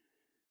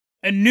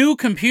A new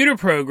computer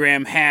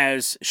program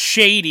has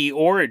shady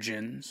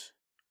origins.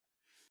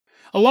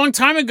 A long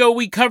time ago,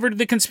 we covered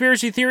the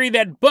conspiracy theory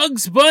that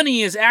Bugs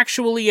Bunny is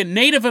actually a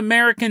Native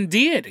American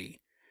deity.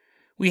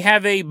 We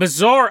have a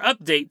bizarre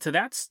update to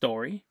that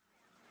story.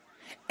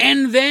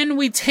 And then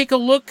we take a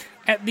look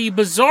at the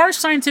bizarre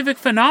scientific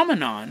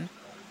phenomenon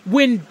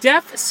when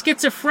deaf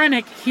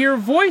schizophrenic hear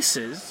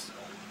voices.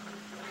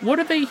 What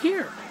do they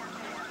hear?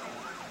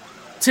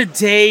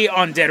 Today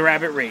on Dead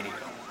Rabbit Radio.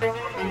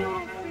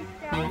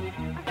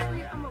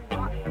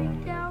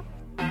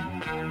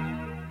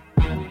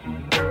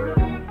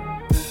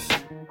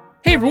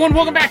 Hey everyone,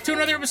 welcome back to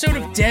another episode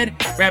of Dead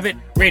Rabbit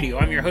Radio.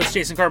 I'm your host,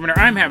 Jason Carpenter.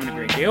 I'm having a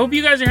great day. I hope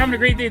you guys are having a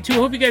great day too. I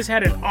hope you guys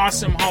had an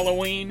awesome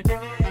Halloween.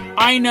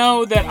 I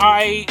know that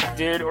I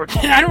did, or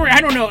I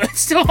don't know. It's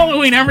still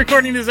Halloween. I'm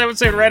recording this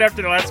episode right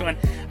after the last one.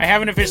 I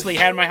haven't officially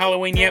had my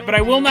Halloween yet, but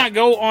I will not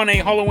go on a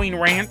Halloween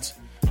rant.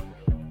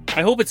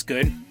 I hope it's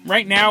good.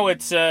 Right now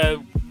it's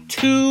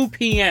 2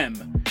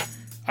 p.m.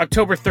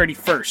 October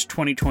 31st,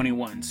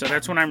 2021. So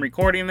that's when I'm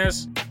recording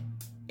this.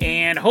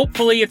 And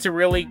hopefully it's a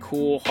really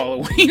cool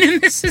Halloween.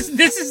 And this is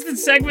the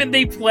segment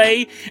they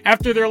play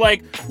after they're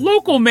like,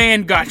 local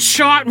man got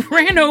shot,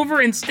 ran over,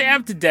 and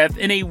stabbed to death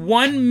in a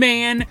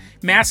one-man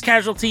mass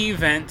casualty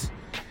event.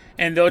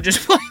 And they'll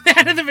just play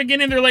that at the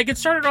beginning. They're like, it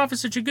started off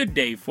as such a good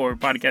day for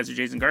podcaster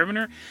Jason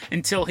Carpenter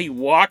until he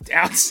walked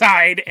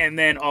outside and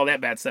then all that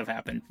bad stuff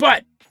happened.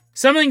 But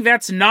something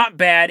that's not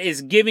bad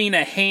is giving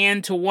a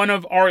hand to one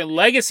of our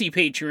legacy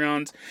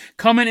Patreons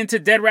coming into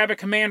Dead Rabbit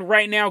Command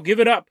right now.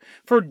 Give it up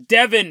for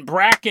Devin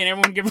Bracken.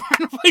 Everyone give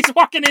him He's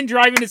walking in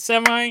driving his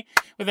semi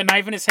with a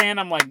knife in his hand.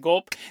 I'm like,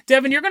 gulp.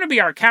 Devin, you're going to be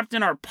our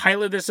captain, our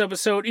pilot this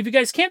episode. If you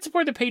guys can't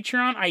support the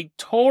Patreon, I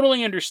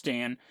totally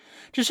understand.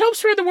 Just help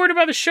spread the word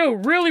about the show.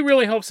 Really,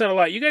 really helps out a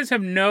lot. You guys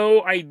have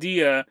no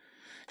idea,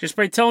 just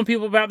by telling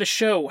people about the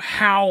show,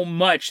 how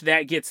much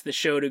that gets the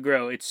show to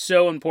grow. It's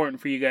so important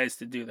for you guys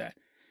to do that.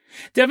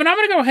 Devin, I'm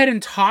going to go ahead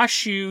and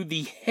toss you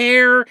the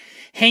Hare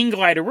hang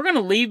glider. We're going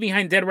to leave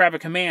behind Dead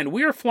Rabbit Command.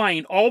 We are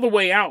flying all the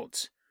way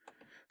out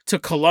to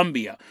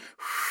Colombia.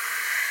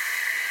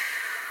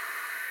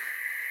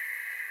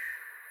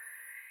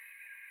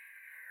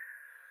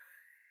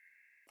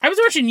 I was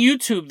watching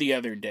YouTube the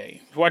other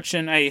day.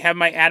 I have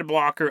my ad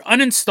blocker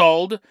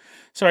uninstalled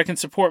so I can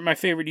support my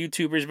favorite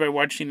YouTubers by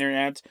watching their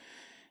ads.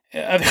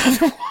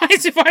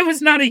 Otherwise, if I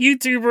was not a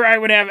YouTuber, I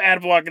would have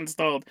ad block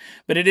installed.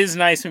 But it is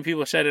nice when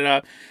people shut it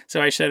off,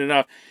 so I shut it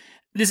off.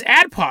 This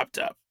ad popped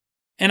up,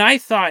 and I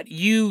thought,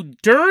 you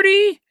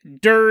dirty,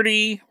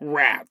 dirty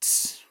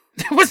rats.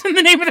 That wasn't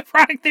the name of the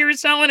product they were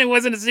selling. It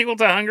wasn't a sequel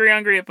to Hungry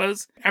Hungry at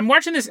Post. I'm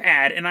watching this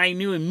ad, and I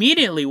knew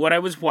immediately what I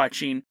was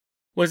watching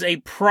was a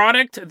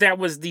product that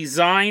was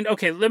designed...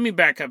 Okay, let me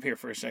back up here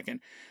for a second.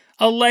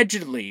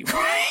 Allegedly,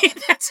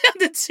 right? That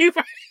sounded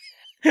super...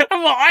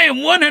 I am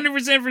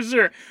 100% for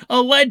sure.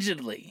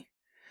 Allegedly,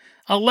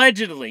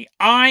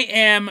 I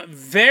am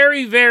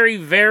very, very,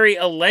 very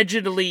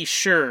allegedly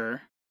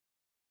sure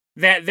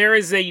that there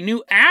is a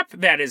new app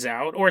that is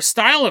out, or a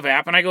style of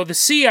app, and I go, the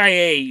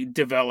CIA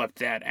developed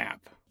that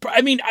app.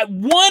 I mean,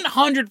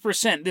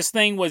 100% this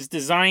thing was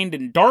designed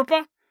in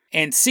DARPA,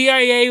 and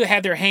CIA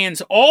had their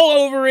hands all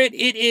over it.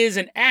 It is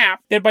an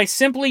app that by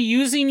simply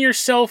using your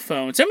cell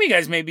phone, some of you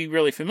guys may be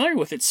really familiar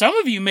with it, some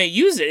of you may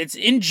use it, it's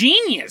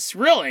ingenious,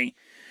 really.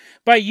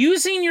 By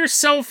using your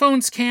cell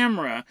phone's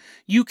camera,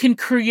 you can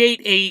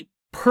create a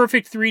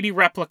perfect 3D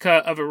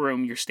replica of a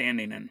room you're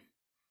standing in.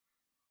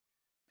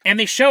 And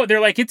they're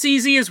like, it's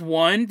easy as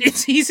one,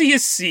 it's easy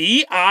as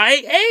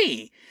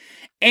CIA.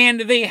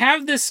 And they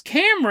have this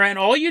camera, and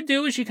all you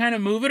do is you kind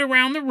of move it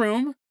around the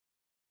room,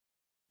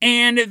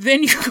 and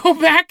then you go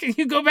back to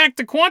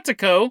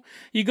Quantico,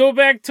 you go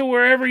back to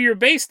wherever you're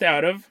based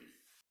out of,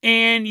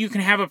 and you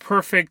can have a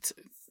perfect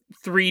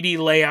 3D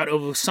layout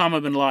of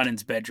Osama bin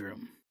Laden's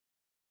bedroom.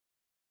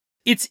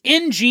 It's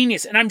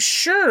ingenious, and I'm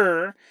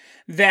sure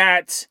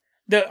that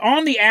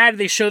on the ad,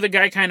 they show the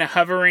guy kind of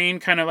hovering,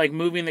 kind of like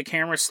moving the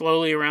camera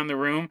slowly around the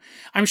room.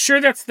 I'm sure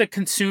that's the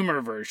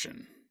consumer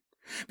version.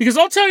 Because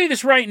I'll tell you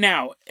this right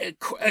now,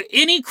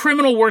 any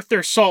criminal worth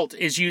their salt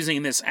is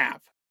using this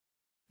app.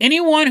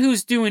 Anyone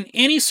who's doing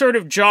any sort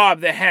of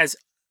job that has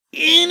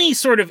any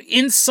sort of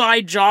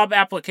inside job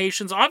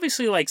applications,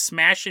 obviously like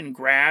smash and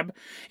grab,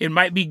 it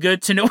might be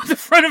good to know what the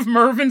front of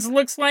Mervyn's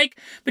looks like,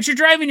 but you're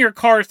driving your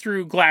car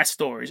through glass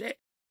doors.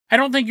 I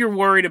don't think you're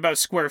worried about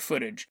square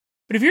footage.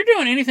 But if you're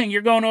doing anything,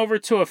 you're going over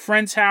to a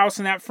friend's house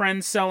and that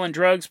friend's selling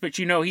drugs, but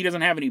you know he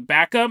doesn't have any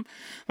backup,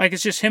 like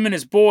it's just him and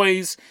his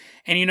boys,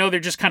 and you know they're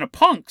just kind of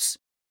punks.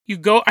 You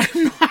go,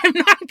 I'm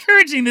not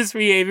encouraging this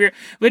behavior,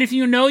 but if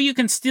you know you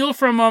can steal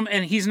from him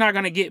and he's not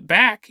going to get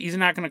back, he's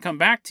not going to come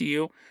back to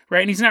you, right?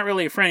 And he's not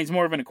really a friend, he's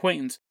more of an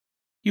acquaintance.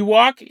 You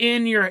walk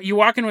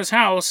into his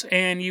house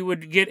and you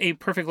would get a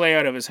perfect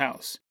layout of his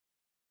house.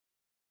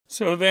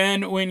 So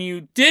then when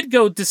you did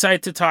go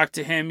decide to talk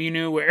to him, you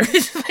knew where.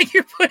 It's like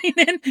you're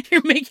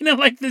making it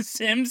like The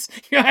Sims.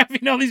 You're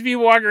having all these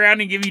people walk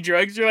around and give you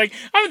drugs. You're like,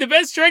 I'm the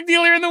best drug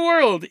dealer in the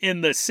world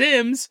in The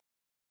Sims.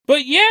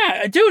 But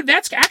yeah, dude,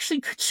 that's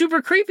actually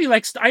super creepy.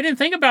 Like, I didn't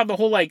think about the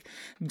whole, like,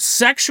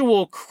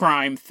 sexual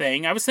crime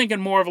thing. I was thinking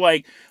more of,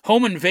 like,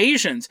 home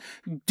invasions.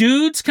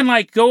 Dudes can,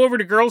 like, go over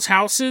to girls'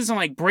 houses and,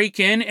 like, break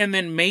in and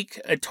then make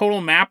a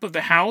total map of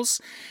the house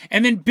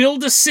and then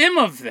build a sim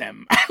of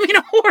them. I mean,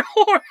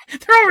 or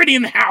they're already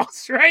in the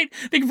house, right?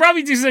 They could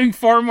probably do something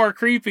far more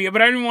creepy,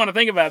 but I didn't want to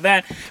think about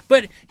that.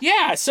 But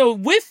yeah, so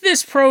with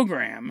this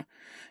program,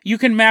 you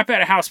can map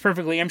out a house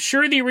perfectly. I'm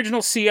sure the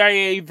original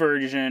CIA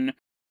version,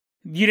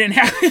 you didn't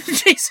have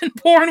Jason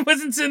Bourne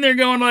wasn't sitting there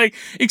going like,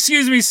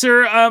 "Excuse me,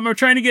 sir, I'm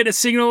trying to get a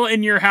signal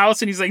in your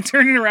house," and he's like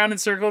turning around in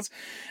circles.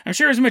 I'm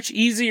sure it's much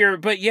easier,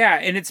 but yeah,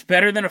 and it's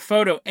better than a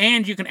photo.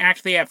 And you can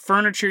actually have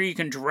furniture you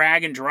can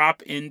drag and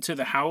drop into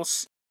the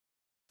house.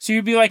 So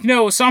you'd be like,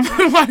 no,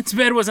 Solomon Watt's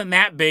bed wasn't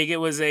that big. It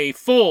was a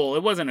full.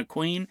 It wasn't a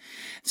queen.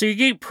 So you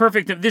get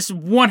perfect. This is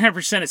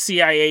 100% a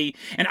CIA,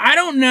 and I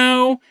don't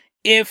know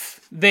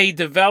if they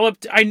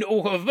developed,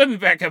 let me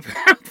back up.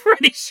 I'm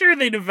pretty sure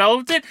they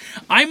developed it.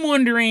 I'm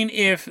wondering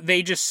if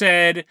they just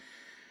said,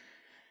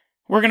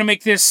 we're going to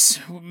make this,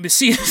 the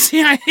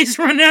CIA's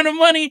running out of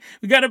money.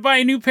 We got to buy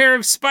a new pair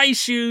of spy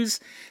shoes.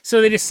 So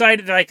they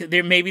decided like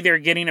maybe they're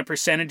getting a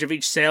percentage of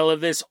each sale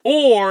of this,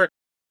 or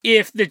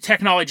if the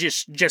technology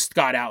just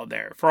got out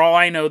there. For all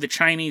I know, the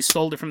Chinese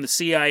sold it from the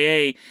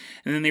CIA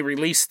and then they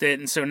released it.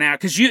 And so now,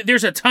 because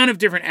there's a ton of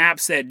different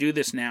apps that do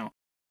this now.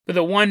 But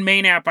the one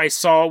main app I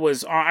saw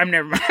was, I'm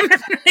not going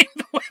to name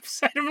the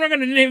website. I'm not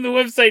going to name the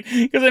website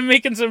because I'm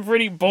making some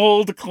pretty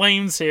bold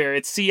claims here.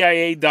 It's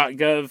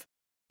CIA.gov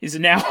is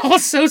now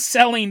also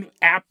selling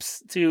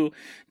apps to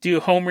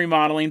do home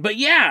remodeling. But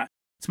yeah,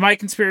 it's my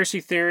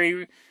conspiracy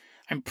theory.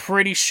 I'm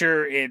pretty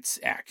sure it's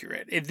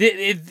accurate.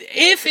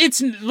 If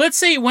it's, let's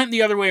say it went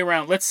the other way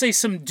around. Let's say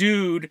some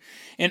dude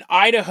in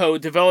Idaho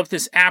developed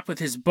this app with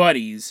his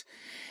buddies,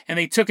 and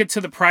they took it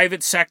to the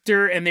private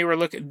sector, and they were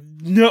looking,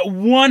 no,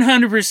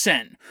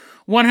 100%,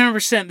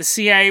 the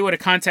CIA would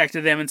have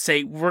contacted them and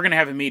say, we're going to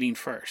have a meeting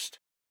first.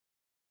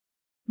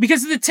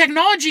 Because the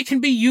technology can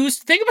be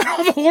used, think about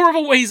all the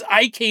horrible ways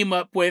I came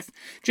up with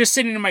just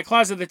sitting in my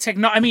closet.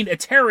 A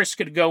terrorist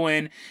could go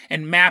in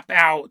and map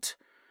out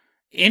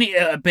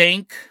a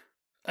bank,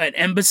 an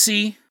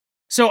embassy.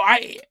 So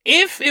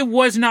if it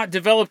was not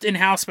developed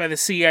in-house by the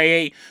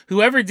CIA,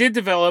 whoever did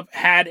develop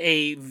had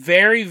a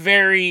very,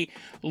 very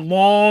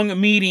long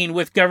meeting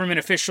with government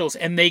officials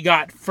and they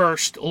got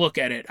first look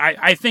at it.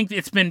 I think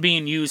it's been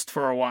being used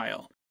for a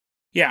while.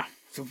 Yeah,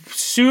 so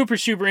super,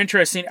 super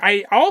interesting.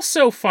 I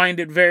also find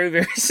it very,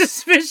 very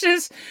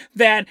suspicious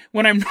that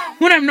when I'm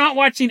not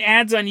watching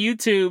ads on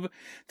YouTube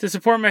to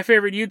support my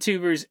favorite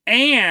YouTubers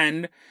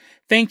and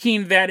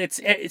thinking that it's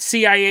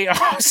CIA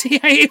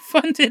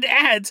funded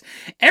ads.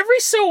 Every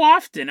so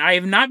often, I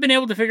have not been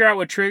able to figure out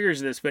what triggers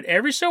this, but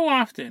every so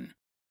often,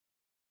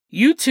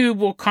 YouTube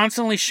will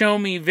constantly show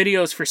me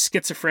videos for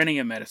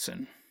schizophrenia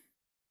medicine.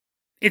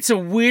 It's a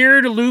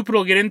weird loop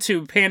it'll get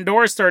into.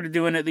 Pandora started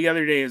doing it the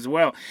other day as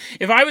well.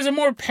 If I was a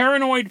more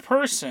paranoid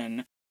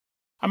person,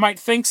 I might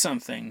think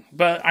something,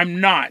 but I'm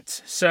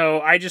not.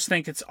 So I just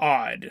think it's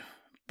odd.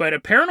 But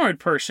a paranoid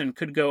person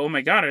could go, oh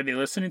my God, are they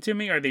listening to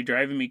me? Are they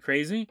driving me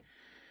crazy?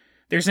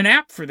 There's an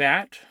app for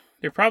that.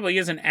 There probably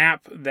is an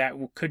app that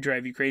could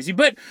drive you crazy.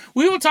 But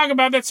we will talk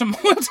about that some.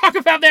 We'll talk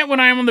about that when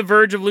I am on the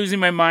verge of losing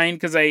my mind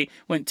because I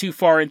went too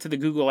far into the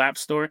Google App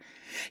Store.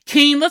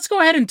 Kane, let's go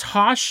ahead and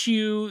toss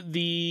you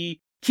the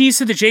keys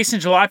to the Jason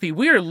Jalopy.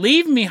 We are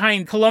leaving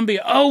behind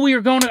Colombia. Oh,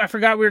 I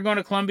forgot we were going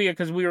to Colombia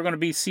because we were going to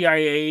be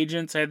CIA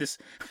agents. I had this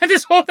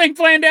whole thing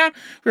planned out.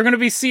 We were going to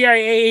be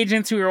CIA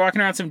agents. We were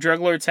walking around some drug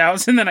lord's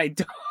house, and then I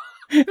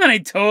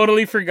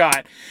totally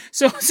forgot.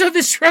 So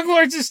this drug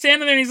lord's just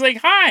standing there and he's like,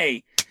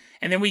 hi.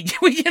 And then we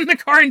get in the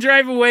car and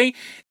drive away.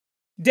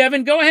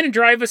 Devin, go ahead and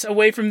drive us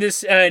away from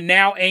this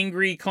now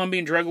angry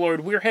Colombian drug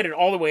lord. We're headed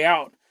all the way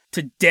out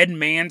to Dead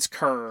Man's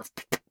Curve.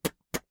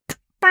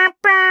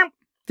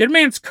 Dead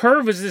Man's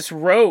Curve is this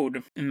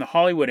road in the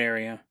Hollywood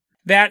area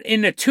that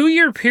in a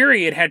 2-year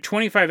period had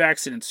 25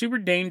 accidents. Super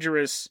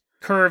dangerous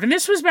curve. And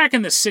this was back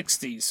in the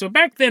 60s. So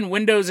back then,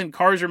 windows in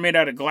cars were made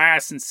out of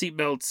glass and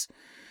seatbelts,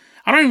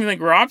 I don't even think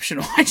were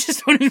optional. I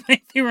just don't even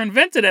think they were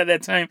invented at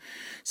that time.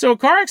 So a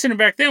car accident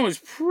back then was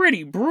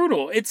pretty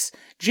brutal. It's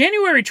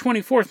January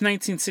 24th,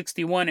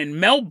 1961, and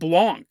Mel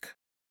Blanc,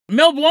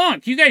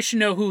 you guys should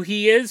know who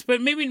he is, but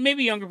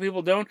maybe younger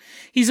people don't.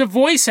 He's a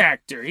voice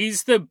actor.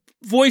 He's the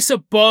voice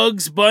of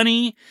Bugs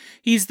Bunny.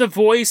 He's the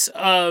voice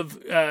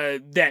of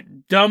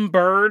that dumb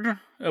bird.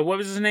 What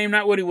was his name?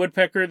 Not Woody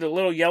Woodpecker, the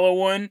little yellow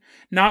one.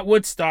 Not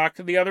Woodstock,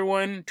 the other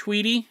one.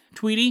 Tweety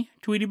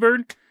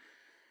Bird.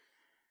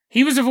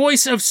 He was the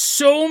voice of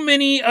so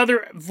many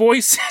other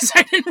voices.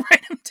 I didn't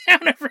write them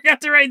down. I forgot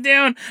to write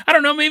down. I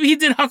don't know. Maybe he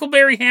did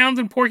Huckleberry Hound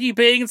and Porky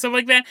Pig and stuff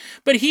like that.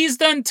 But he's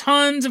done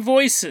tons of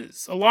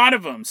voices. A lot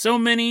of them. So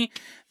many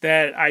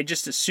that I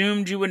just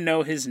assumed you would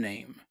know his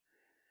name.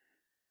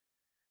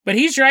 But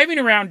he's driving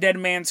around Dead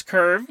Man's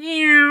Curve.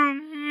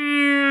 And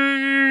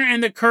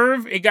the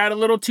curve, it got a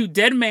little too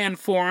dead man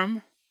for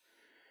him.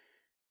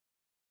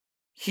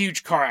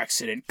 Huge car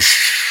accident.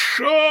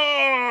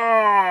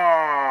 Oh,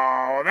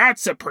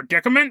 that's a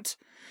predicament.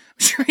 I'm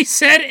sure he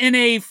said in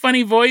a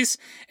funny voice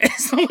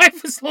as the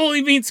life was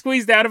slowly being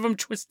squeezed out of him,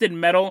 twisted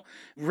metal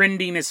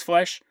rending his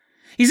flesh.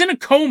 He's in a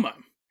coma.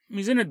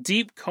 He's in a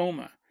deep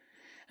coma.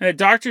 And the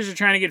doctors are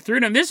trying to get through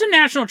to him. This is a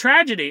national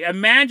tragedy.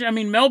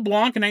 Imagine, Mel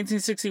Blanc in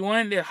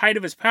 1961, the height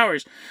of his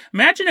powers.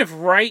 Imagine if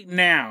right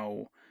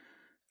now,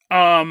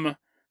 it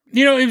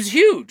was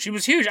huge. It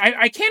was huge.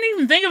 I can't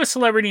even think of a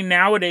celebrity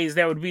nowadays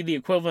that would be the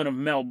equivalent of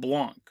Mel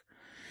Blanc.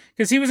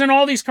 Because he was in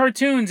all these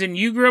cartoons, and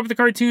you grew up with the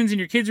cartoons, and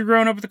your kids were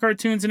growing up with the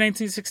cartoons in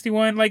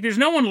 1961. Like, there's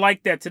no one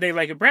like that today.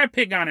 Like, if Brad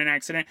Pitt got in an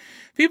accident,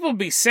 people would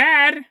be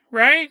sad,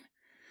 right?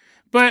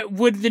 But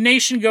would the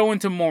nation go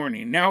into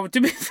mourning? Now,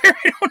 to be fair,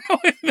 I don't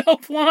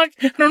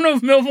know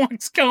if Mel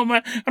Blanc's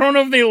coma, I don't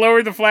know if they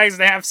lowered the flags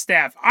to half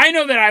staff. I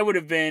know that I would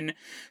have been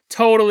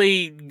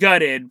totally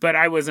gutted, but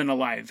I wasn't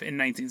alive in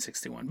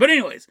 1961. But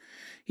anyways,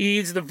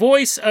 he's the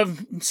voice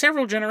of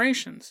several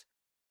generations.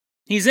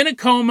 He's in a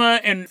coma,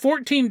 and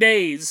 14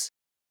 days,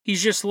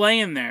 he's just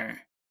laying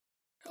there,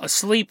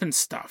 asleep and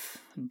stuff.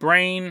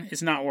 Brain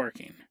is not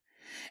working.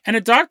 And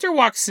a doctor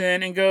walks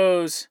in and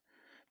goes,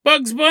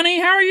 "Bugs Bunny,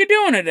 how are you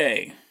doing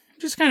today?"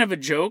 Just kind of a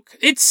joke.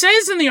 It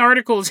says in the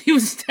articles he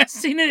was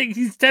testing it.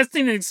 He's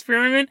testing an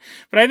experiment,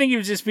 but I think he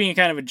was just being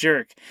kind of a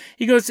jerk.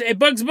 He goes, "Hey,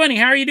 Bugs Bunny,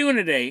 how are you doing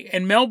today?"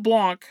 And Mel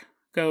Blanc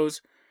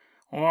goes,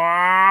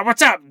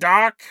 "What's up,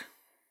 Doc?"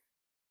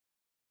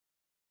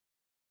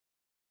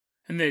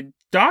 And the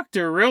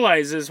doctor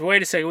realizes,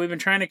 wait a second, we've been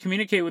trying to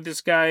communicate with this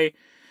guy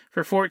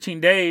for 14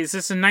 days.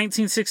 This is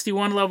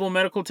 1961 level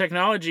medical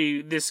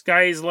technology. This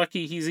guy is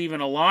lucky he's even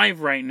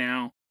alive right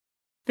now.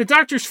 The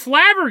doctor's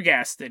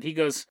flabbergasted. He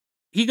goes,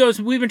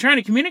 "We've been trying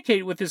to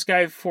communicate with this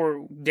guy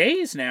for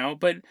days now,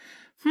 but,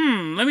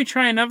 let me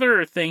try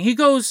another thing." He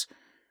goes,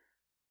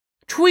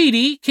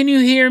 "Tweety, can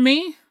you hear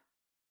me?"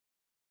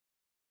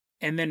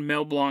 And then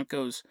Mel Blanc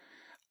goes,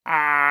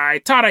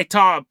 "I thought I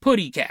saw a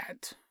putty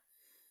cat."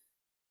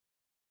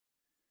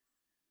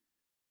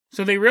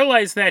 So they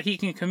realize that he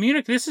can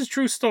communicate. This is a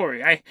true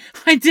story.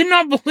 I did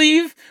not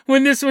believe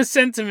when this was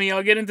sent to me.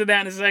 I'll get into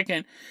that in a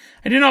second.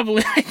 I did not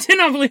believe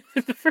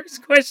that the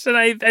first question.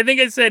 I think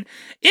I said,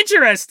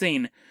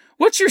 "Interesting.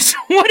 What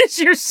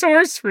is your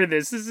source for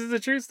this?" This is a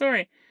true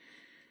story.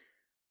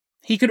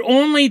 He could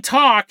only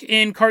talk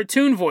in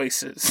cartoon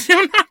voices.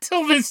 Not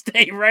till this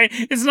day, right?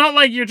 It's not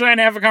like you're trying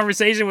to have a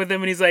conversation with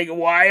him and he's like,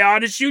 "Why, I ought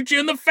to shoot you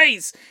in the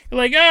face." You're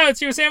like, "Oh,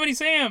 it's Yosemite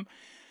Sam."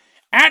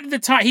 At the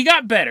time, he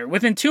got better.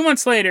 Within 2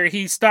 months later,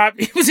 he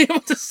was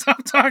able to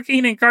stop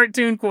talking in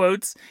cartoon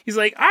quotes. He's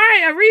like,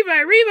 "Ay,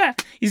 arriba."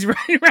 He's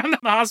running around the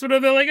hospital.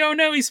 They're like, "Oh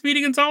no, he's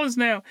Speedy Gonzales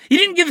now." He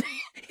didn't get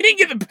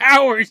the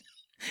powers.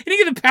 He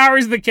didn't get the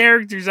powers of the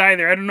characters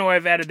either. I don't know why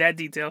I've added that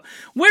detail.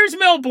 Where's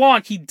Mel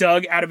Blanc? He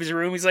dug out of his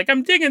room. He's like,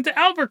 "I'm digging to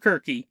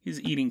Albuquerque."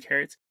 He's eating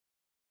carrots.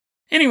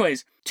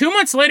 Anyways, 2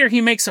 months later, he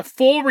makes a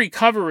full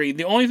recovery.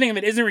 The only thing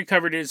that isn't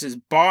recovered is his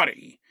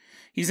body.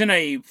 He's in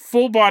a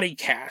full body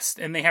cast,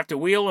 and they have to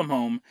wheel him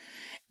home.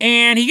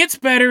 And he gets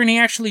better, and he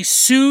actually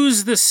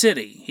sues the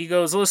city. He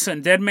goes,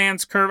 "Listen, Dead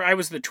Man's Curve, I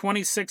was the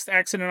 26th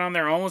accident on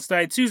there, almost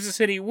died." Sues the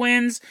city,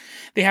 wins.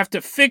 They have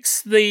to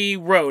fix the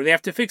road. They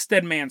have to fix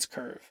Dead Man's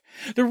Curve.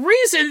 The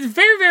reason,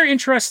 very, very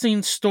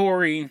interesting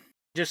story,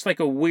 just like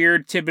a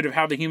weird tidbit of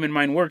how the human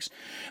mind works.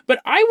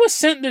 But I was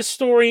sent this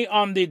story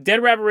on the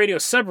Dead Rabbit Radio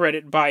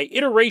subreddit by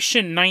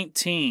Iteration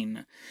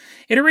 19.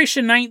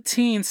 Iteration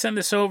 19 sent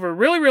this over.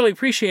 Really, really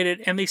appreciate it.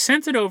 And they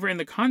sent it over in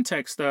the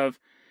context of,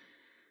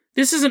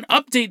 this is an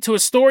update to a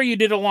story you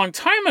did a long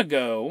time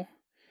ago.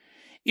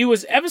 It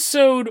was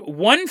episode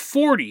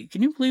 140.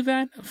 Can you believe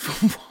that?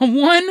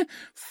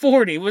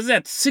 140. Was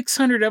that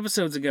 600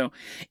 episodes ago?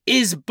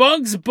 Is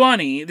Bugs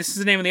Bunny, this is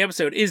the name of the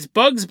episode, is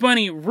Bugs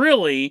Bunny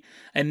really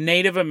a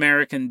Native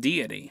American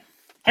deity?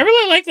 I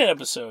really like that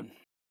episode.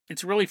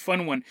 It's a really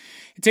fun one.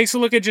 It takes a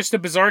look at just a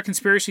bizarre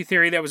conspiracy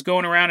theory that was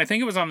going around. I think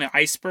it was on the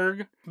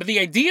iceberg. But the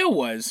idea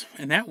was,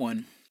 in that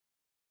one,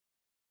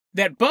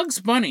 that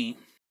Bugs Bunny,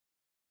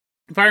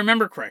 if I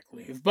remember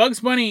correctly, if Bugs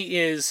Bunny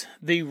is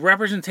the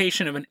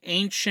representation of an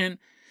ancient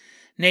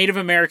Native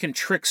American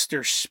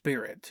trickster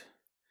spirit,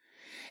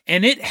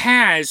 and it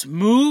has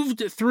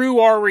moved through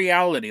our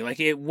reality, like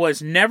it was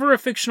never a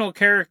fictional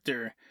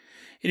character,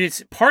 it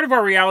is part of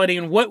our reality,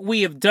 and what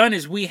we have done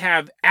is we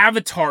have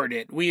avatared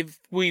it. We've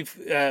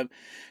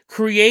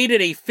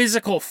created a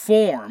physical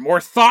form or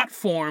thought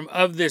form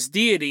of this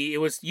deity.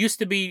 It used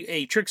to be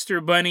a trickster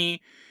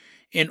bunny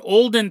in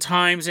olden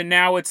times, and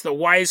now it's the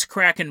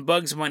wisecracking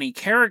Bugs Bunny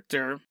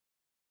character.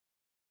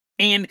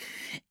 And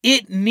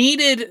it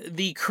needed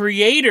the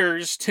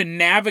creators to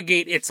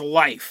navigate its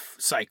life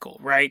cycle,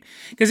 right?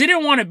 Because it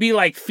didn't want to be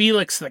like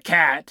Felix the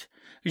cat,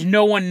 because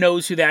no one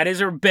knows who that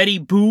is, or Betty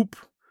Boop,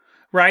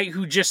 right?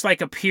 Who just like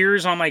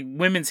appears on like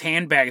women's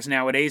handbags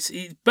nowadays.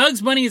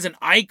 Bugs Bunny is an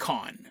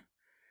icon.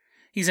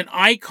 He's an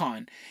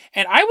icon.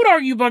 And I would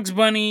argue Bugs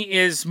Bunny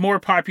is more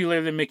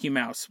popular than Mickey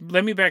Mouse.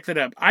 Let me back that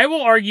up. I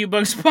will argue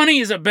Bugs Bunny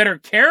is a better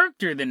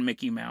character than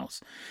Mickey Mouse.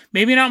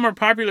 Maybe not more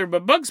popular,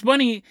 but Bugs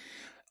Bunny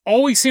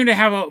always seem to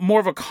have more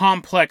of a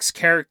complex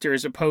character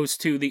as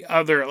opposed to the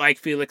other, like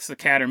Felix the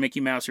Cat or Mickey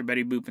Mouse or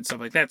Betty Boop and stuff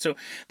like that. So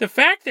the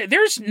fact that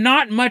there's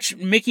not much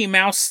Mickey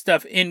Mouse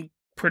stuff in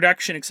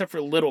production except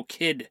for little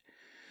kid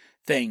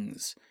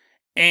things.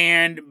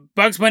 And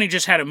Bugs Bunny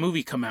just had a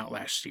movie come out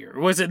last year.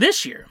 Or was it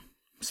this year?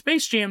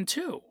 Space Jam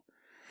 2.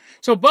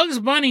 So Bugs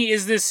Bunny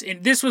is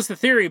this was the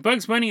theory,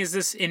 Bugs Bunny is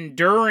this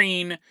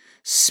enduring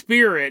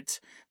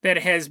spirit that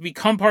has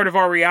become part of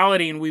our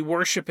reality, and we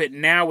worship it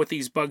now with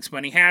these Bugs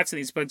Bunny hats and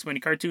these Bugs Bunny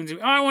cartoons. Oh,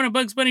 I want a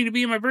Bugs Bunny to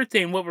be on my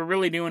birthday, and what we're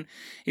really doing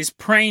is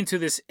praying to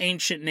this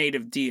ancient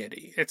native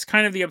deity. It's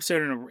kind of the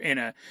episode in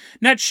a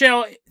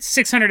nutshell.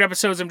 600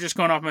 episodes, I'm just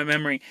going off my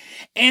memory.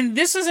 And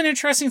this is an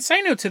interesting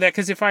side note to that,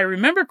 because if I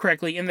remember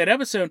correctly, in that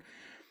episode,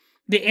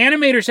 the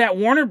animators at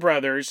Warner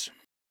Brothers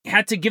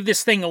had to give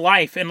this thing a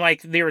life, and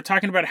like they were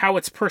talking about how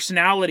its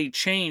personality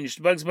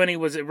changed. Bugs Bunny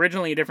was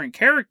originally a different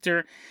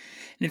character,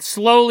 and it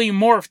slowly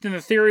morphed, and the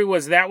theory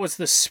was that was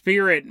the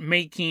spirit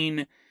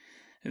making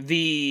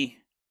the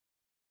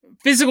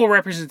physical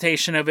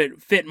representation of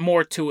it fit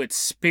more to its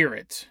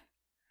spirit.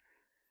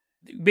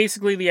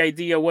 Basically, the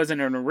idea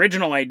wasn't an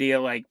original idea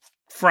like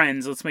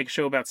Friends, let's make a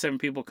show about 7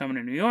 people coming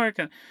to New York,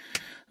 and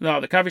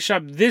the coffee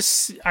shop.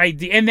 This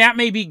idea, and that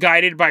may be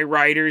guided by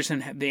writers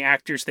and the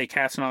actors they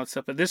cast and all that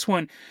stuff, but this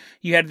one,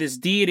 you had this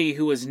deity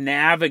who was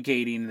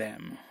navigating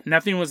them.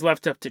 Nothing was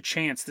left up to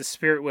chance. The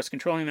spirit was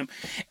controlling them.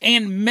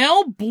 And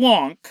Mel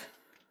Blanc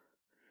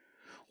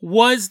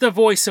was the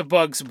voice of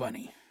Bugs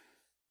Bunny.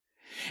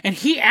 And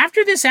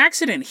after this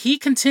accident, he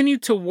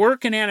continued to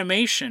work in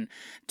animation,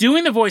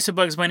 doing the voice of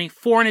Bugs Bunny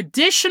for an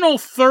additional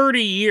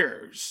 30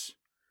 years.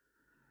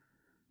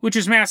 Which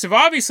is massive.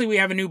 Obviously, we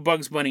have a new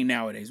Bugs Bunny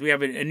nowadays. We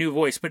have a new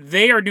voice, but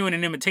they are doing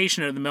an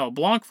imitation of the Mel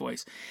Blanc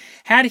voice.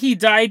 Had he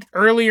died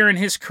earlier in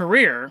his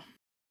career,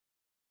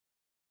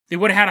 they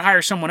would have had to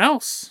hire someone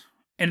else.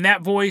 And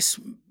that voice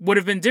would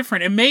have been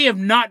different. It may have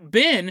not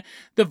been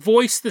the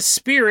voice the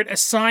spirit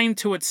assigned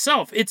to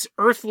itself, its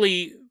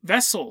earthly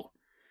vessel,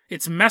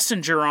 its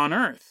messenger on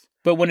Earth.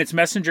 But when its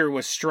messenger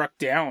was struck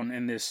down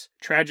in this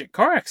tragic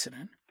car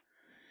accident,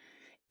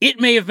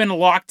 it may have been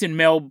locked in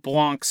Mel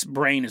Blanc's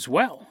brain as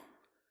well.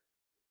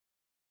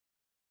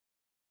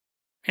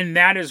 And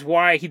that is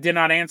why he did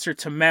not answer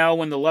to Mel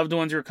when the loved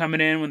ones were coming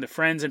in, when the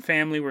friends and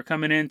family were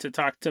coming in to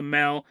talk to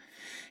Mel.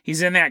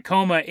 He's in that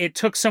coma. It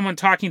took someone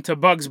talking to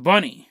Bugs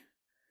Bunny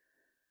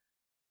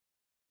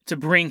to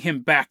bring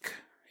him back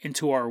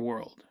into our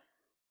world.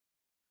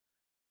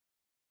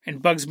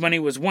 And Bugs Bunny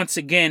was once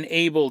again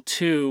able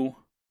to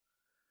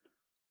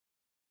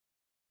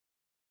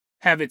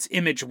have its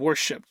image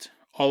worshipped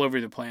all over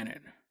the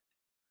planet.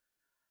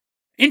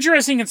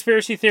 Interesting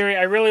conspiracy theory.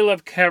 I really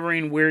love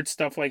covering weird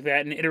stuff like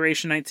that in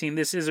Iteration 19.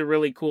 This is a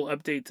really cool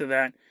update to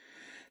that.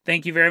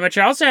 Thank you very much.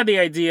 I also had the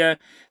idea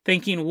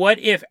thinking, what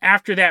if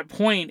after that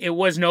point it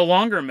was no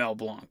longer Mel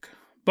Blanc?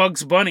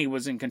 Bugs Bunny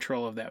was in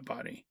control of that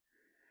body.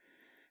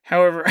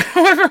 However,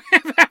 I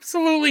have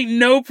absolutely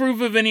no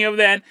proof of any of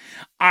that.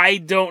 I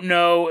don't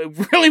know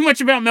really much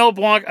about Mel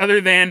Blanc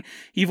other than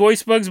he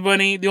voiced Bugs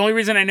Bunny. The only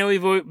reason I know he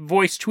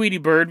voiced Tweety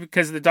Bird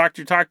because the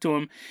doctor talked to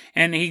him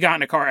and he got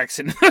in a car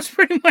accident. That's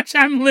pretty much,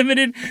 I'm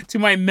limited to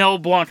my Mel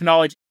Blanc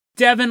knowledge.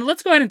 Devin,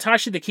 let's go ahead and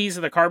toss you the keys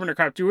of the Carpenter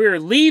Copter. We are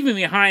leaving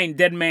behind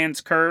Dead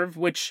Man's Curve,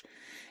 which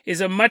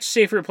is a much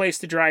safer place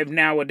to drive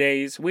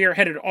nowadays. We are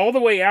headed all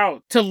the way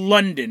out to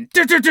London.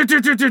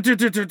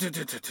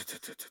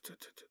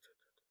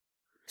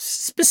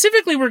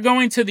 Specifically, we're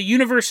going to the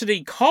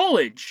University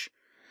College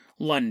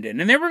London,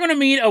 and there we're going to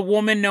meet a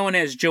woman known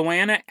as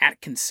Joanna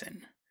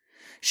Atkinson.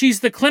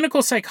 She's the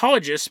clinical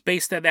psychologist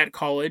based at that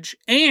college,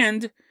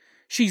 and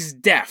she's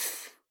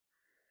deaf.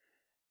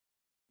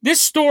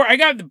 This story, I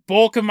got the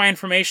bulk of my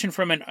information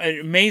from an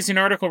amazing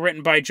article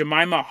written by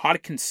Jemima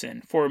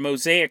Hodkinson for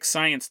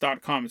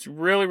MosaicScience.com. It's a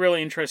really,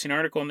 really interesting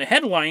article, and the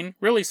headline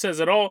really says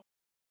it all.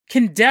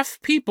 Can deaf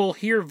people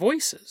hear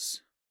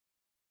voices?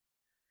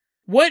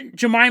 What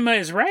Jemima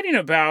is writing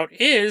about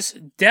is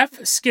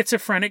deaf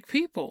schizophrenic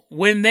people.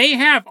 When they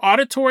have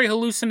auditory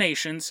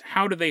hallucinations,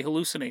 how do they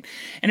hallucinate?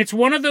 And it's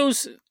one of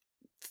those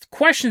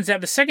questions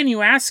that the second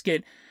you ask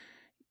it,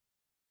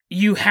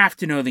 you have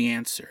to know the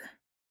answer.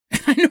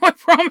 I know I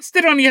promised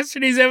it on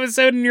yesterday's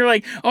episode, and you're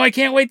like, oh, I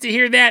can't wait to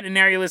hear that, and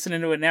now you're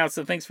listening to it now,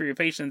 so thanks for your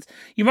patience.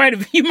 You might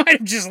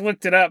have just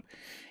looked it up.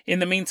 In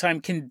the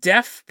meantime, can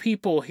deaf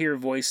people hear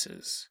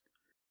voices?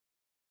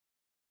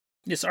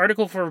 This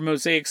article for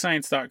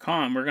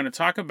MosaicScience.com, we're going to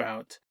talk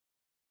about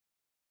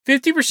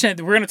 50%.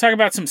 We're going to talk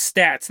about some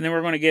stats, and then we're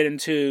going to get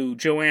into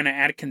Joanna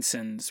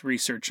Atkinson's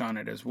research on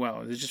it as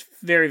well. It's just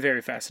very,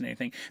 very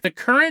fascinating. The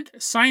current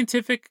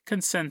scientific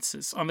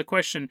consensus on the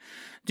question,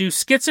 do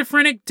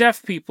schizophrenic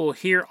deaf people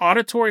hear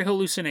auditory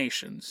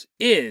hallucinations,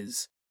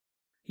 is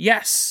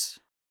yes.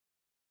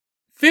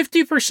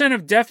 50%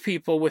 of deaf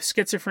people with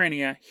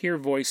schizophrenia hear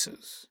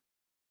voices.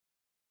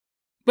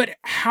 But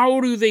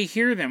how do they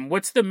hear them?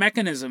 What's the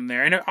mechanism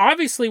there? And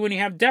obviously, when you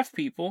have deaf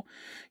people,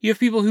 you have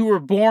people who were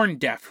born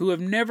deaf, who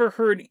have never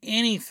heard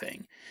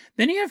anything.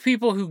 Then you have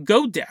people who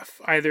go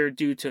deaf, either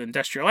due to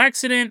industrial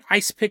accident,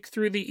 ice pick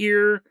through the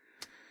ear,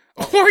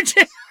 or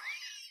just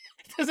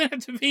it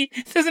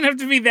doesn't have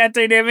to be that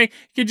dynamic.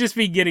 It could just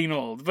be getting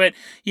old. But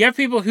you have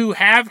people who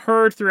have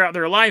heard throughout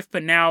their life,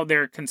 but now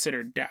they're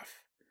considered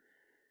deaf.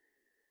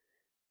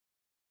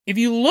 If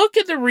you look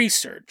at the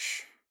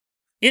research,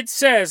 it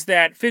says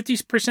that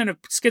 50%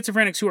 of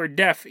schizophrenics who are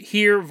deaf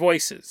hear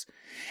voices.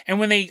 And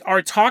when they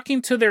are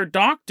talking to their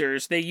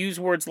doctors, they use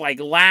words like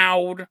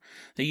loud,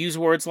 they use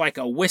words like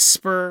a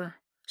whisper,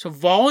 so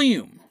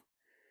volume.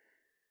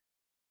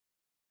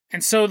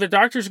 And so the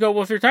doctors go,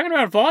 well, if they're talking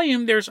about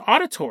volume, there's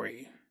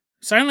auditory.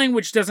 Sign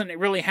language doesn't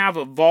really have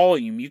a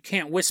volume. You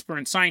can't whisper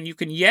and sign. You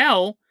can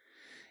yell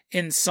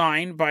and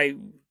sign by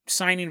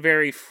signing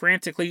very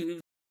frantically.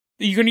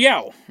 You can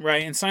yell,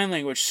 right, in sign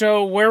language.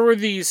 So where were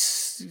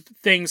these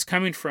things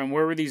coming from?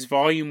 Where were these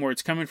volume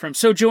words coming from?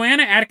 So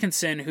Joanna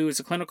Atkinson, who is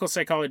a clinical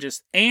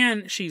psychologist,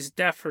 and she's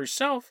deaf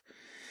herself,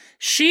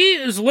 she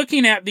is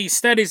looking at these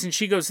studies and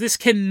she goes, this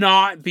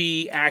cannot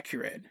be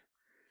accurate.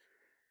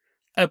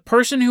 A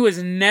person who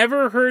has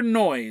never heard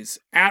noise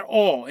at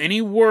all,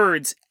 any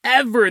words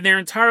ever their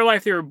entire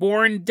life, they were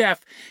born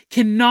deaf,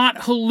 cannot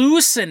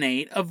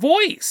hallucinate a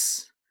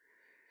voice.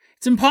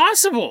 It's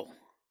impossible.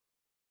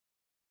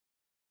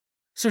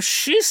 So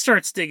she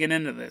starts digging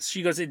into this.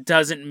 She goes, it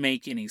doesn't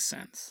make any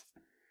sense.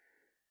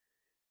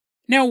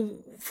 Now,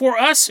 for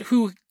us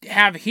who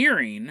have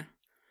hearing,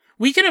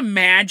 we can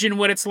imagine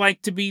what it's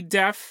like to be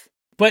deaf,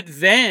 but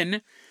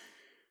then,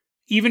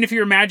 even if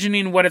you're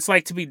imagining what it's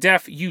like to be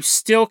deaf, you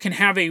still can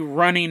have a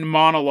running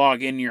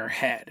monologue in your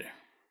head.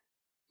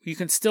 You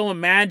can still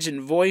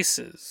imagine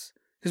voices.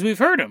 Because we've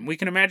heard them. We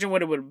can imagine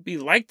what it would be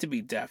like to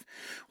be deaf.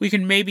 We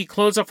can maybe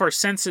close off our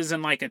senses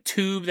in like a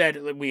tube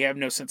that we have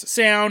no sense of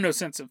sound, no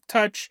sense of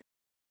touch.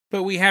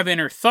 But we have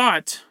inner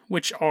thought,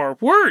 which are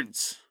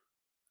words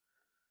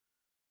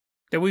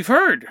that we've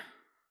heard.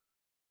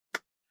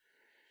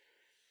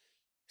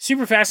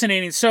 Super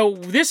fascinating. So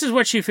this is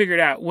what she figured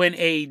out. When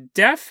a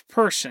deaf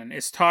person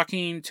is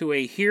talking to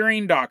a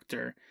hearing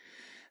doctor,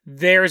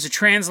 there's a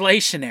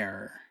translation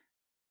error.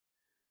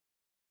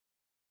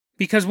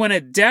 Because when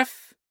a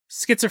deaf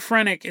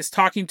schizophrenic is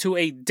talking to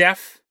a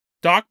deaf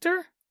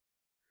doctor,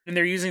 and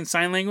they're using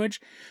sign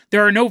language,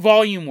 there are no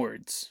volume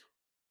words.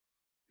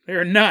 There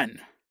are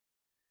none.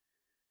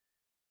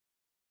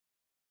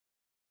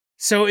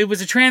 So it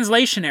was a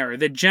translation error.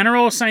 The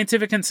general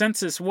scientific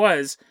consensus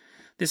was,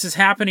 this is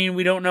happening,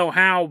 we don't know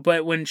how,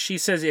 but when she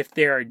says if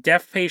there are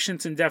deaf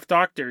patients and deaf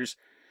doctors,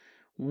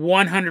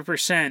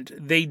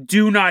 100%, they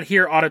do not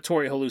hear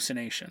auditory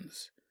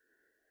hallucinations.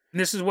 And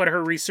this is what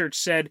her research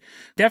said.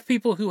 Deaf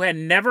people who had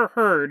never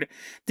heard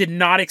did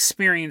not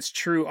experience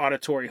true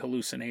auditory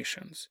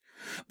hallucinations.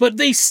 But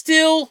they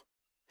still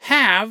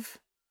have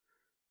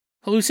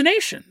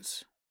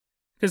hallucinations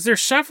because they're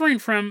suffering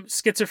from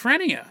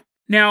schizophrenia.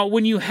 Now,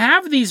 when you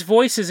have these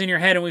voices in your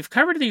head, and we've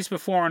covered these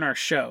before on our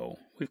show,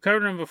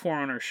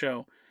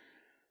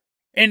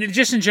 and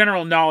just in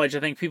general knowledge, I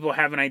think people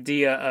have an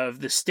idea of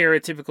the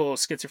stereotypical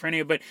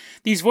schizophrenia, but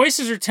these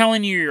voices are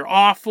telling you you're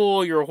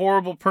awful, you're a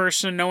horrible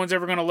person, no one's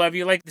ever going to love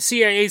you, like the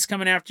CIA's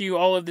coming after you,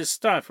 all of this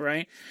stuff,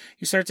 right?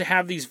 You start to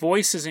have these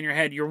voices in your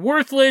head. You're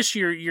worthless,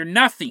 you're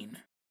nothing.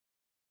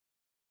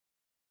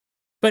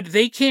 But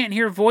they can't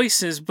hear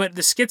voices, but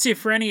the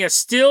schizophrenia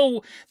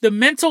still, the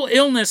mental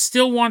illness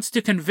still wants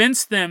to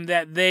convince them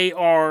that they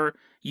are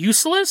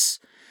useless.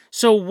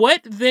 So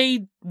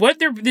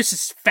this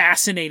is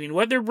fascinating.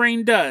 What their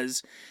brain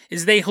does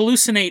is they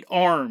hallucinate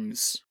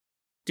arms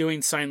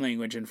doing sign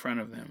language in front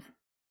of them.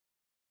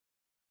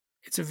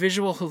 It's a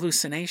visual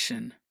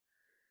hallucination,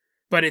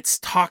 but it's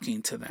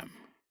talking to them.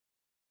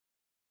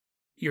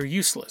 You're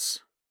useless.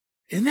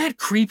 Isn't that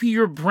creepy?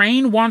 Your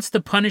brain wants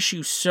to punish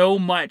you so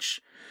much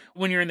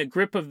when you're in the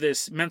grip of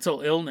this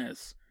mental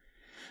illness,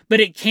 but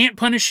it can't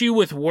punish you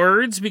with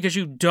words because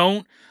you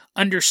don't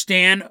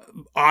understand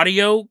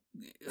audio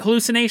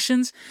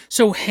hallucinations.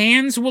 So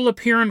hands will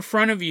appear in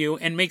front of you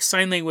and make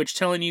sign language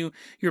telling you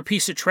you're a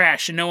piece of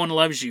trash and no one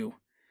loves you.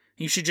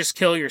 You should just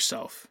kill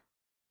yourself.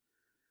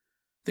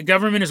 The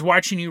government is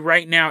watching you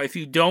right now. If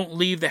you don't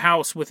leave the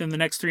house within the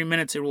next 3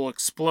 minutes, it will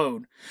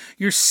explode.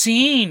 You're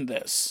seeing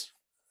this.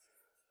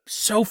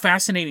 So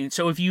fascinating.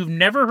 So if you've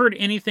never heard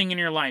anything in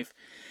your life,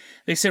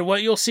 they said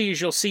what you'll see is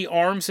you'll see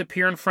arms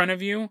appear in front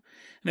of you, and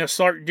they'll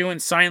start doing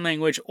sign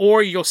language,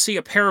 or you'll see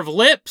a pair of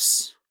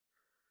lips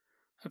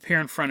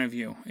appear in front of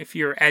you if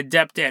you're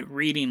adept at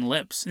reading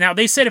lips. Now,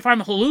 they said if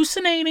I'm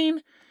hallucinating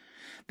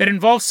that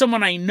involves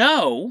someone I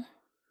know,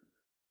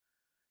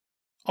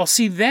 I'll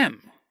see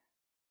them.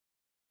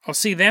 I'll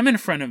see them in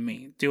front of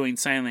me doing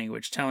sign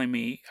language, telling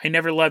me, I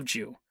never loved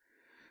you.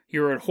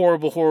 You're a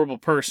horrible, horrible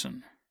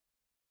person.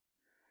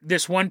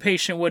 This one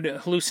patient would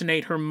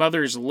hallucinate her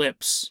mother's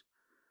lips.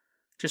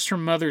 Just her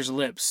mother's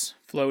lips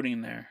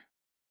floating there.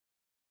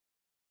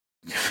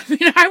 I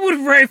mean, I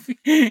would,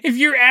 if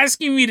you're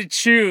asking me to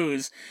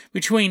choose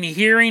between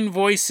hearing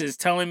voices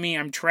telling me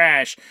I'm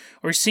trash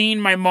or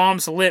seeing my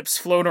mom's lips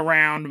float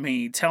around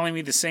me telling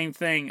me the same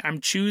thing,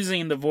 I'm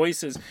choosing the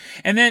voices.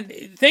 And then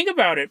think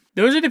about it.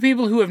 Those are the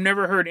people who have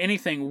never heard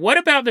anything. What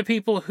about the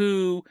people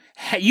who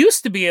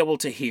used to be able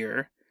to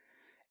hear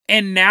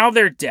and now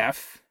they're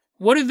deaf?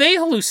 What do they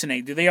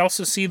hallucinate? Do they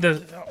also see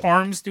the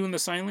arms doing the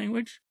sign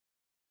language?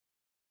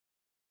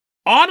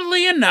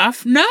 Oddly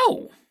enough,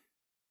 no.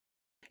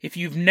 If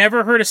you've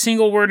never heard a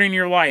single word in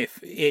your life,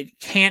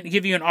 it can't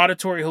give you an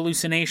auditory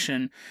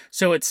hallucination,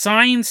 so it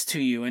signs to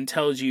you and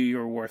tells you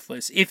you're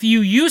worthless. If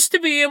you used to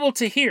be able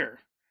to hear,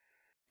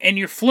 and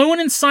you're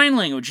fluent in sign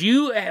language,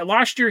 you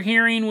lost your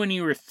hearing when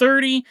you were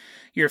 30,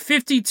 you're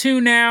 52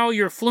 now,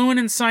 you're fluent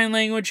in sign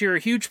language, you're a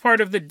huge part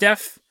of the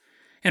deaf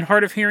and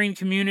hard of hearing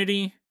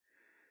community,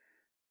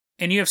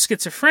 and you have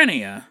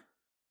schizophrenia,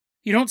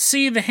 you don't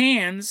see the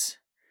hands,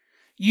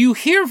 you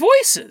hear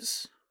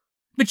voices.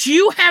 But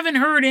you haven't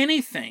heard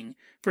anything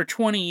for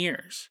 20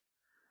 years.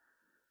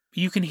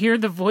 You can hear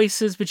the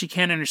voices, but you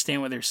can't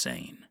understand what they're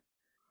saying.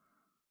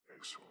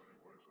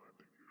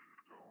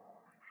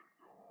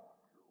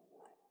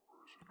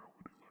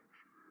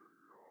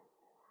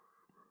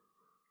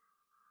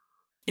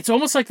 It's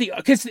almost like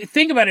because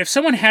think about it, if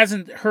someone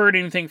hasn't heard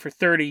anything for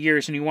 30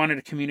 years and you wanted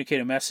to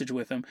communicate a message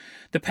with them,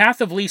 the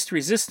path of least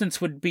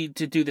resistance would be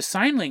to do the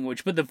sign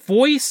language. But the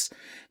voice,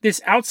 this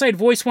outside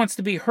voice wants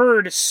to be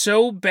heard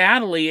so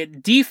badly,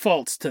 it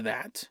defaults to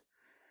that.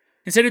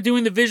 Instead of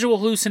doing the visual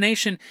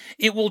hallucination,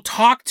 it will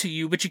talk to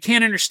you, but you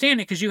can't understand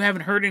it because you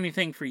haven't heard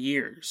anything for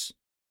years.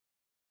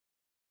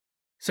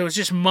 So it's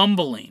just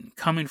mumbling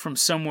coming from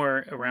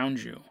somewhere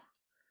around you.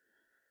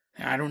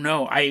 I don't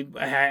know.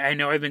 I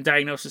know I've been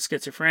diagnosed with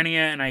schizophrenia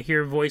and I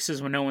hear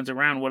voices when no one's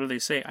around. What do they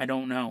say? I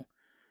don't know.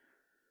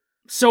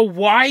 So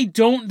why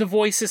don't the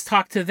voices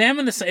talk to them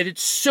in the side?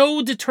 It's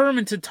so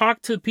determined to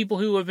talk to people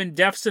who have been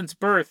deaf since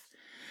birth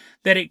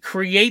that it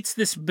creates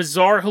this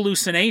bizarre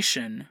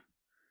hallucination.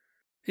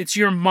 It's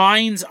your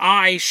mind's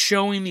eye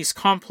showing these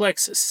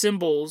complex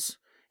symbols,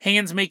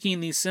 hands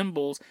making these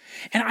symbols.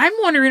 And I'm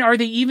wondering, are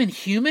they even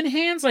human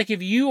hands? Like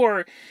if you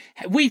are,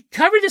 we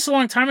covered this a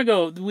long time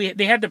ago.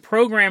 They had the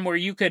program where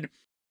you could,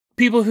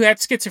 people who had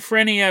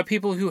schizophrenia,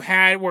 people who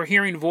were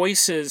hearing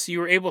voices,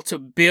 you were able to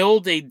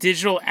build a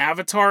digital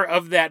avatar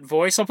of that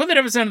voice. I'll put that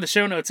episode in the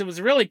show notes. It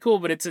was really cool,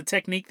 but it's a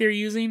technique they're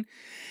using.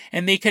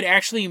 And they could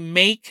actually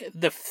make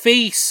the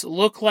face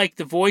look like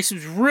the voice. It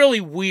was really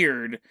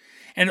weird.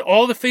 And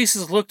all the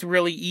faces looked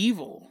really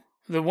evil.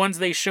 The ones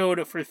they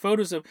showed for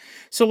photos of.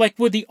 So, like,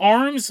 with the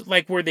arms,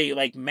 like, were they,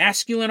 like,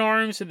 masculine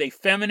arms? Were they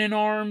feminine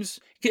arms?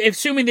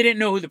 Assuming they didn't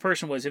know who the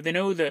person was. If they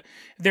know if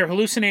they're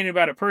hallucinating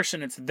about a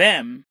person, it's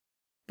them.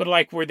 But,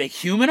 like, were they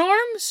human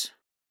arms?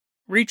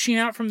 Reaching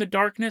out from the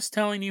darkness,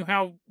 telling you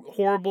how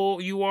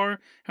horrible you are,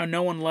 how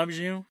no one loves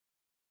you?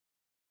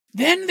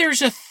 Then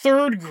there's a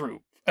third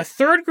group. A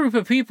third group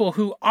of people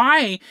who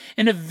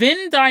in a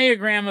Venn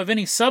diagram of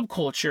any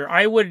subculture,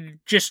 I would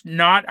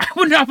not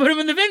put them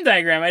in the Venn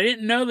diagram. I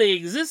didn't know they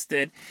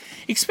existed.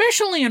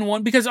 Especially in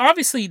one, because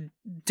obviously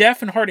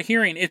deaf and hard of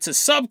hearing, it's a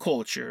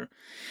subculture.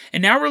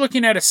 And now we're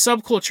looking at a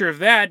subculture of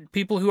that,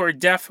 people who are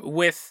deaf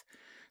with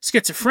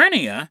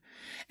schizophrenia.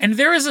 And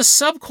there is a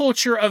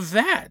subculture of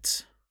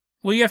that.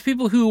 Well, you have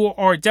people who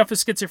are deaf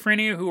with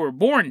schizophrenia who are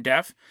born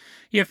deaf.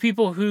 You have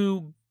people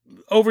who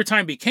over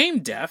time became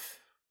deaf.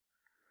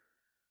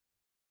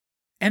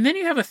 And then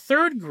you have a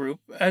third group,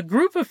 a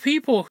group of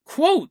people,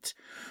 quote,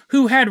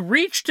 who had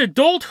reached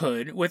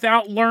adulthood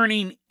without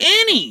learning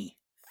any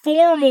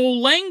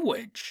formal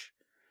language,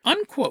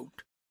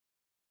 unquote.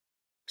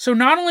 So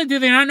not only do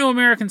they not know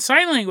American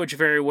Sign Language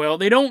very well,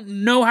 they don't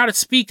know how to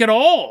speak at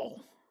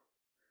all.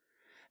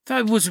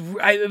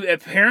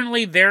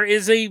 Apparently there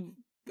is a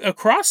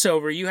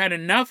crossover. You had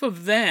enough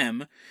of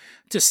them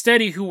to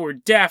study who were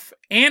deaf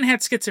and had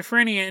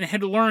schizophrenia and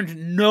had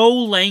learned no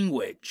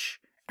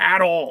language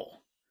at all.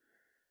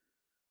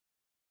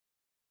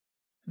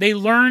 They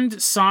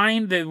learned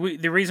sign. The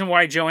reason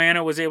why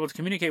Joanna was able to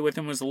communicate with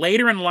them was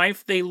later in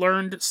life they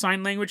learned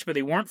sign language, but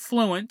they weren't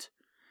fluent.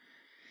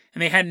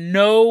 And they had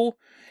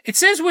it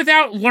says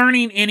without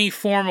learning any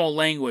formal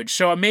language.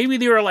 So maybe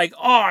they were like,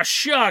 oh,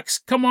 shucks,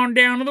 come on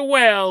down to the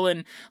well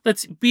and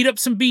let's beat up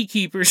some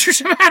beekeepers or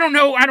something. I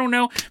don't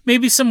know.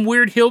 Maybe some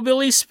weird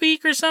hillbilly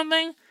speak or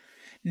something.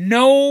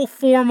 No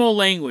formal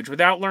language,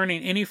 without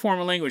learning any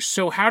formal language.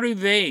 So how do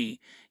they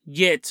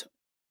get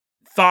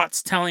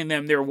thoughts telling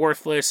them they're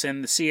worthless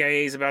and the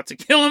CIA is about to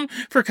kill them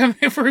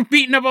for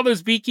beating up all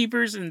those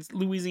beekeepers in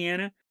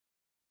Louisiana?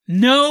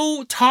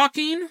 No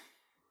talking.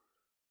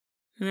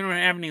 They don't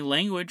have any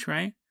language,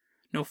 right?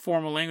 No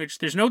formal language.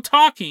 There's no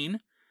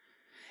talking.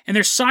 And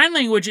their sign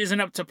language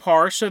isn't up to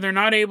par, so they're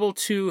not able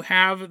to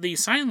have the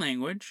sign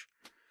language.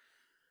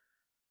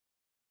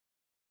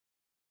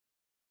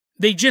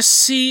 They just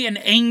see an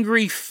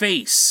angry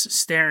face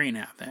staring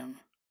at them.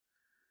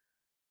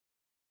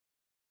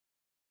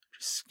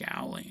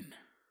 Scowling.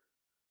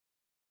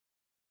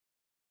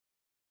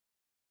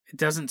 It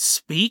doesn't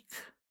speak.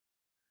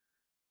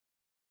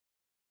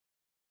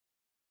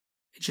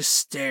 It just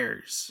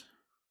stares.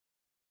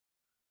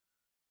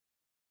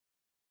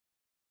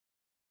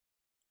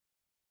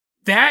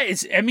 That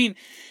is, I mean,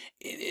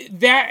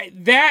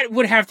 that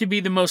would have to be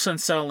the most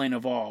unsettling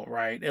of all,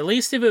 right? At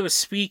least if it was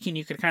speaking,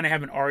 you could kind of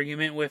have an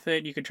argument with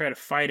it. You could try to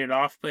fight it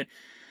off, but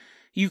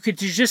you could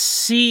just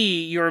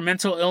see your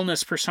mental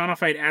illness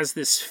personified as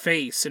this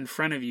face in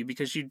front of you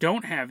because you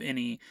don't have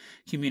any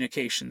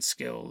communication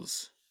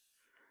skills.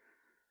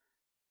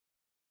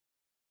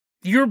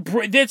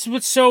 That's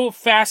what's so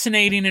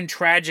fascinating and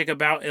tragic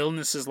about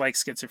illnesses like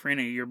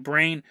schizophrenia. Your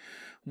brain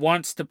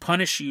wants to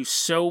punish you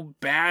so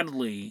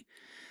badly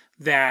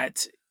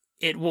that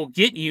it will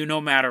get you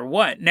no matter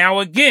what. Now,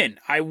 again,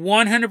 I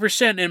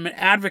 100% am an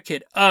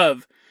advocate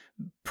of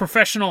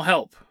professional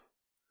help.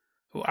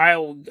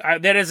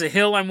 That is a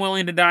hill I'm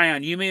willing to die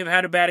on. You may have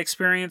had a bad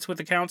experience with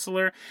a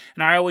counselor,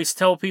 and I always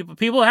tell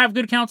people have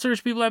good counselors,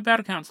 people have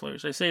bad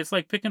counselors. I say it's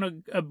like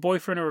picking a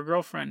boyfriend or a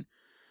girlfriend.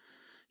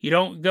 You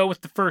don't go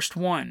with the first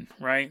one,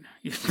 right?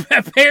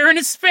 A pair and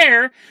a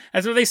spare.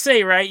 That's what they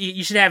say, right?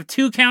 You should have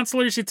 2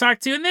 counselors you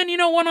talk to, and then,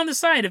 one on the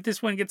side if this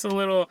one starts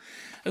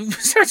writing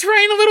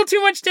a little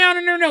too much down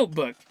in their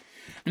notebook.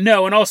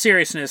 No, in all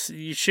seriousness,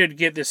 you should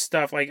get this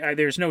stuff.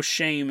 There's no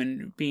shame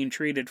in being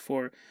treated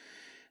for.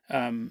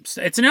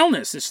 It's an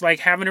illness. It's like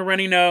having a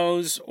runny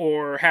nose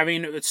or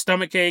having a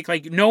stomach ache.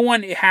 Like, no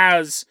one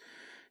has,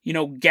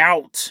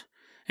 gout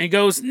and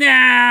goes,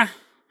 nah,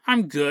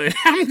 I'm good.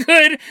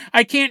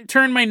 I can't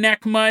turn my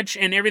neck much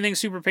and everything's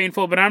super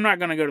painful, but I'm not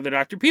going to go to the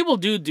doctor. People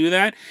do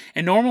that.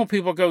 And normal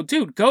people go,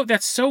 dude,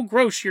 that's so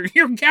gross.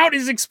 Your gout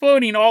is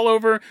exploding all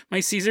over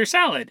my Caesar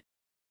salad.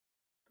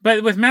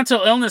 But with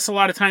mental illness, a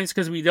lot of times,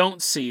 because we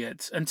don't see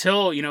it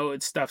until,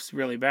 stuff's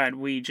really bad,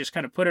 we just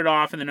kind of put it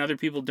off, and then other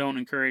people don't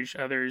encourage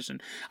others.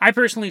 And I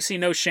personally see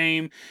no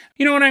shame.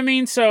 You know what I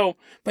mean? So,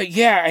 but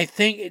yeah, I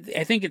think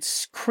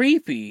it's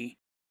creepy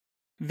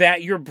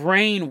that your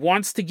brain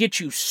wants to get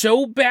you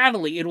so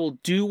badly, it will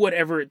do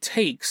whatever it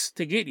takes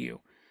to get you.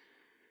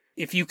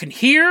 If you can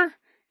hear,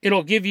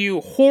 it'll give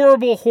you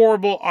horrible,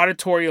 horrible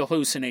auditory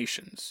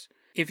hallucinations.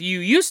 If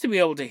you used to be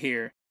able to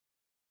hear,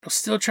 it'll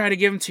still try to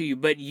give them to you,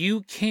 but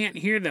you can't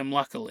hear them,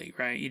 luckily,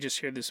 right? You just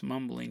hear this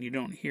mumbling. You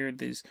don't hear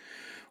these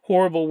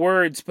horrible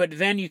words, but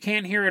then you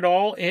can't hear it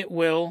all. It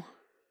will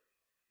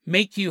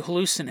make you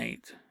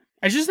hallucinate.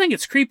 I just think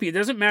it's creepy. It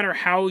doesn't matter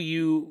how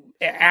you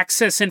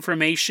access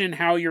information,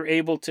 how you're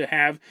able to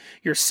have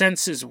your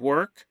senses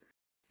work.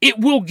 It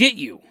will get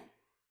you.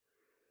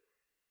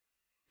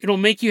 It'll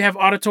make you have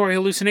auditory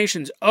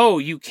hallucinations. Oh,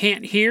 you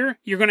can't hear?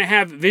 You're going to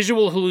have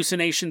visual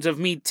hallucinations of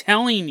me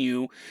telling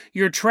you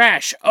you're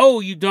trash. Oh,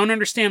 you don't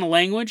understand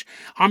language?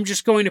 I'm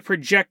just going to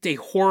project a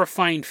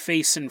horrifying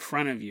face in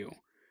front of you,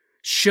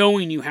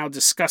 showing you how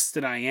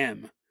disgusted I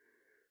am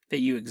that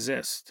you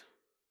exist.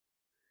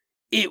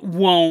 It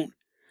won't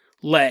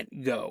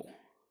let go.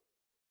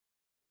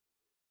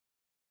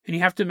 And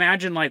you have to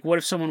imagine, what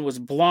if someone was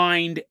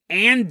blind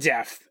and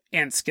deaf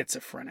and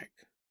schizophrenic?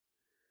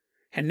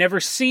 Had never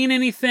seen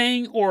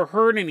anything or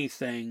heard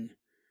anything,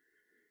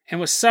 and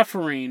was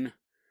suffering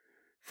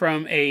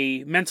from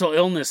a mental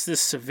illness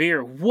this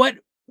severe. What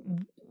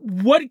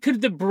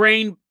could the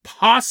brain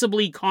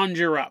possibly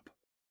conjure up?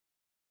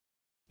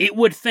 It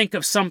would think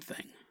of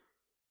something.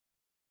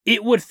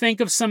 It would think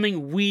of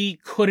something we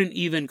couldn't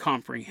even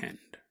comprehend.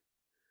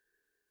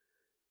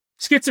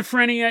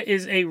 Schizophrenia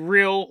is a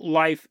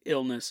real-life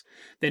illness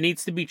that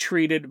needs to be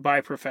treated by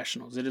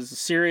professionals. It is a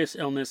serious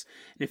illness,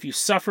 and if you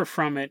suffer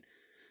from it,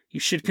 you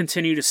should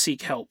continue to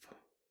seek help.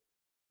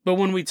 But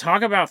when we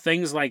talk about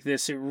things like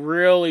this, it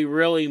really,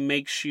 really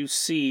makes you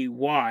see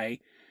why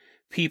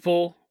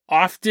people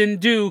often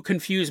do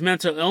confuse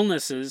mental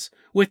illnesses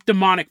with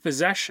demonic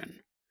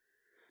possession.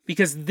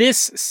 Because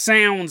this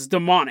sounds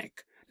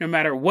demonic. No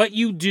matter what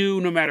you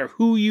do, no matter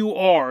who you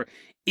are,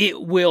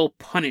 it will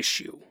punish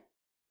you.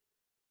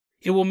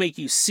 It will make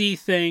you see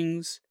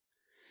things.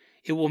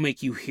 It will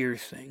make you hear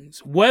things.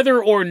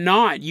 Whether or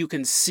not you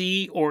can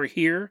see or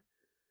hear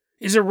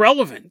is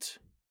irrelevant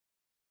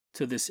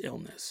to this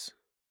illness.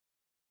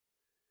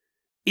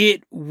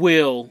 It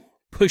will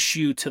push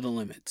you to the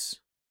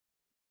limits.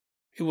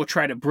 It will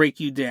try to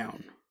break you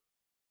down.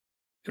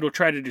 It'll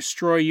try to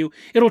destroy you.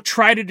 It'll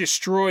try to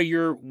destroy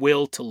your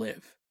will to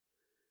live.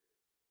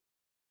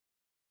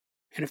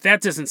 And if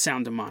that doesn't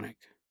sound demonic,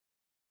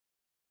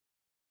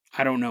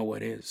 I don't know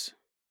what is.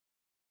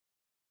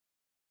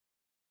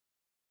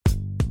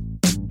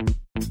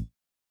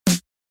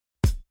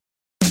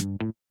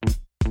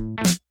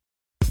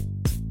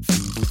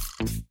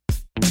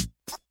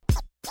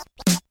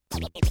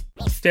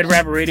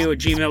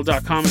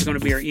 DeadRabbitRadio@gmail.com is going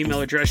to be our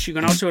email address. You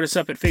can also hit us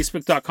up at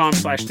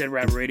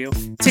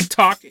Facebook.com/DeadRabbitRadio.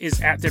 TikTok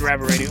is at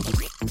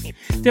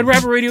DeadRabbitRadio. Dead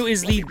Rabbit Radio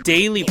is the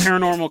daily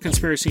paranormal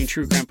conspiracy and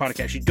true crime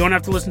podcast. You don't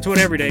have to listen to it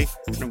every day,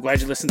 but I'm glad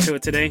you listened to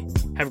it today.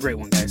 Have a great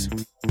one, guys.